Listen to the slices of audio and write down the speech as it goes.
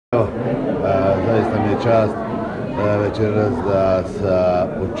Zaista mi je čast večeras da sa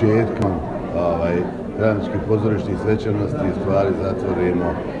početkom Travničkih pozorišnih svečanosti stvari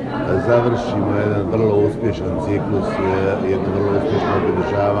zatvorimo, završimo jedan vrlo uspješan ciklus, jedno vrlo uspješno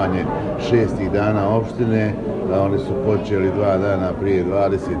obilježavanje 6 dana opštine. Oni su počeli 2 dana prije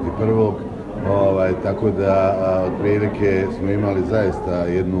 21. Tako da otprilike smo imali zaista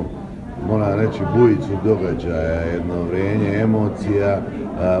jednu, moram reći, bujicu događaja, jedno vrenje emocija.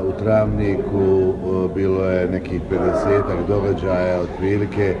 U Travniku bilo je nekih 50-ak događaja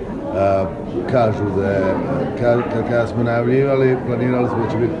otprilike. Kažu da je, kada smo najavljivali, planirali smo da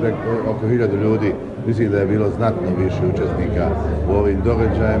će biti oko 1000 ljudi. Mislim da je bilo znatno više učesnika u ovim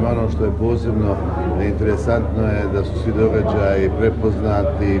događajima. Ono što je posebno interesantno je da su svi događaji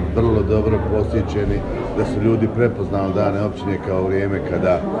prepoznati, vrlo dobro posjećeni, da su ljudi prepoznali dane općine kao vrijeme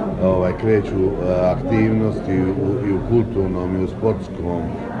kada kreću aktivnosti i u kulturnom, i u sportskom,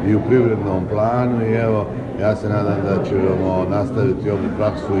 i u privrednom planu. I evo, ja se nadam da ćemo nastaviti ovu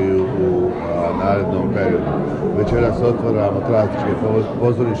praksu i u narednom periodu. Večeras otvaramo Travničke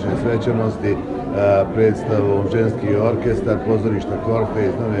pozorišne svečanosti predstavom Ženski orkestar pozorišta Korfe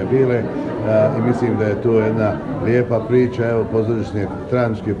iz Nove Bile i mislim da je to jedna lijepa priča. Evo,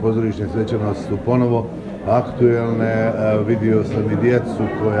 Travničke pozorišne svečanosti su ponovo aktuelne. Vidio sam i djecu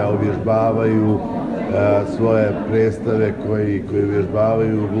koja uvježbavaju svoje predstave, koji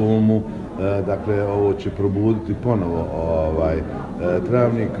uvježbavaju glumu. Dakle, ovo će probuditi ponovo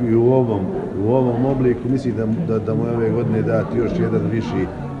Travnik i u ovom obliku. Mislim da mu ove godine dati još jedan viši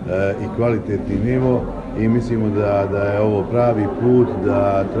i kvalitetni nivo i mislimo da je ovo pravi put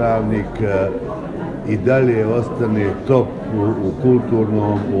da Travnik i dalje ostane top u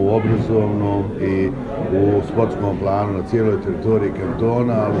kulturnom, u obrazovnom i u sportskom planu na cijeloj teritoriji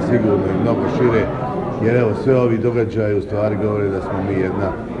kantona, ali sigurno i mnogo šire, jer evo, sve ovi događaji u stvari govore da smo mi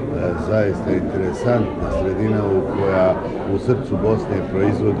jedna zaista interesantna sredina koja u srcu Bosne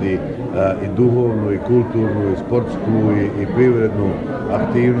proizvodi i duhovnu, i kulturnu, i sportsku, i privrednu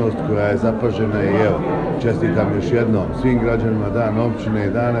aktivnost koja je zapažena. I evo, čestitam još jednom svim građanima dan općine i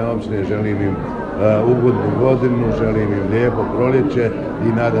dane općine, želim im ugodnu godinu, želim im lijepo proljeće i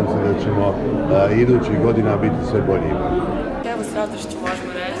nadam se da ćemo idućih godina biti sve bolji. Evo, s radošću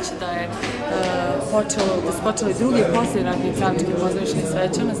možemo reći da su počeli drugi poslijeratni Travničke pozorišne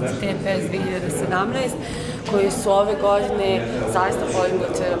svečanosti TPS 2017, koji su ove godine zaista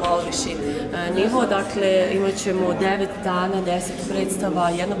podignuti malo viši nivo. Dakle, imat ćemo 9 dana, 10 predstava,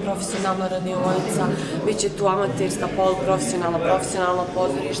 jedna profesionalna radionica, bit će tu amaterska, poluprofesionalna, profesionalna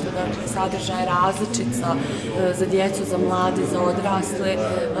pozorišta, dakle, sadržaj različit za djecu, za mlade, za odrasle,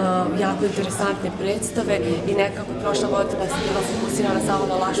 jako interesantne predstave i nekako prošla godina se bila fokusirana samo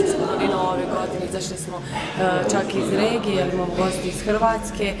na Lašansku dolinu. Ove godine izašli smo čak iz regije, jer imamo gosti iz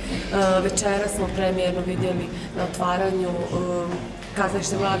Hrvatske. Večera smo premijerno vidjeli na otvaranju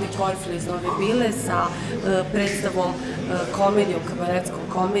kazalište Mladi Korfil iz Nove Bile sa predstavom komedijom, kabaretskom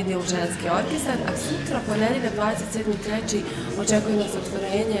komedijom Ženski orkestar, a sutra, ponedjeljak 27.3. očekuje nas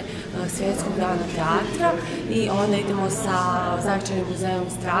otvorenje Svjetskog dana teatra i onda idemo sa značajnim muzejom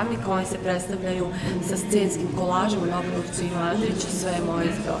iz Travnika. Oni se predstavljaju sa scenskim kolažom na Obnovcu Ivo Andriću, sve moje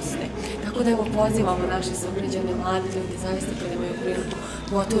iz Bosne. Tako da evo, pozivamo naše sugrađane, mladi ljudi, zaista kad imaju priliku,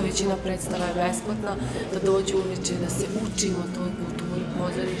 gotovo većina predstava je besplatna, da dođu uveče, da se učimo toj kulturi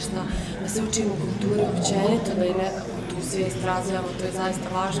pozorišta, da se učimo kulturi općenito, da i nekako tu svijest razvijamo, to je zaista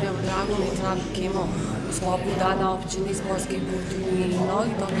važno. Evo, drago mi je Travnik imao u sklopu dana općine i sportske i kulturni i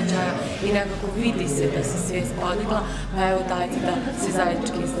mnogih događaja i nekako vidi se da se svijest podigla, pa evo, dajte da se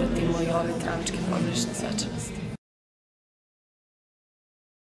zajednički izvratimo i ove Travničke pozorišne svečanosti.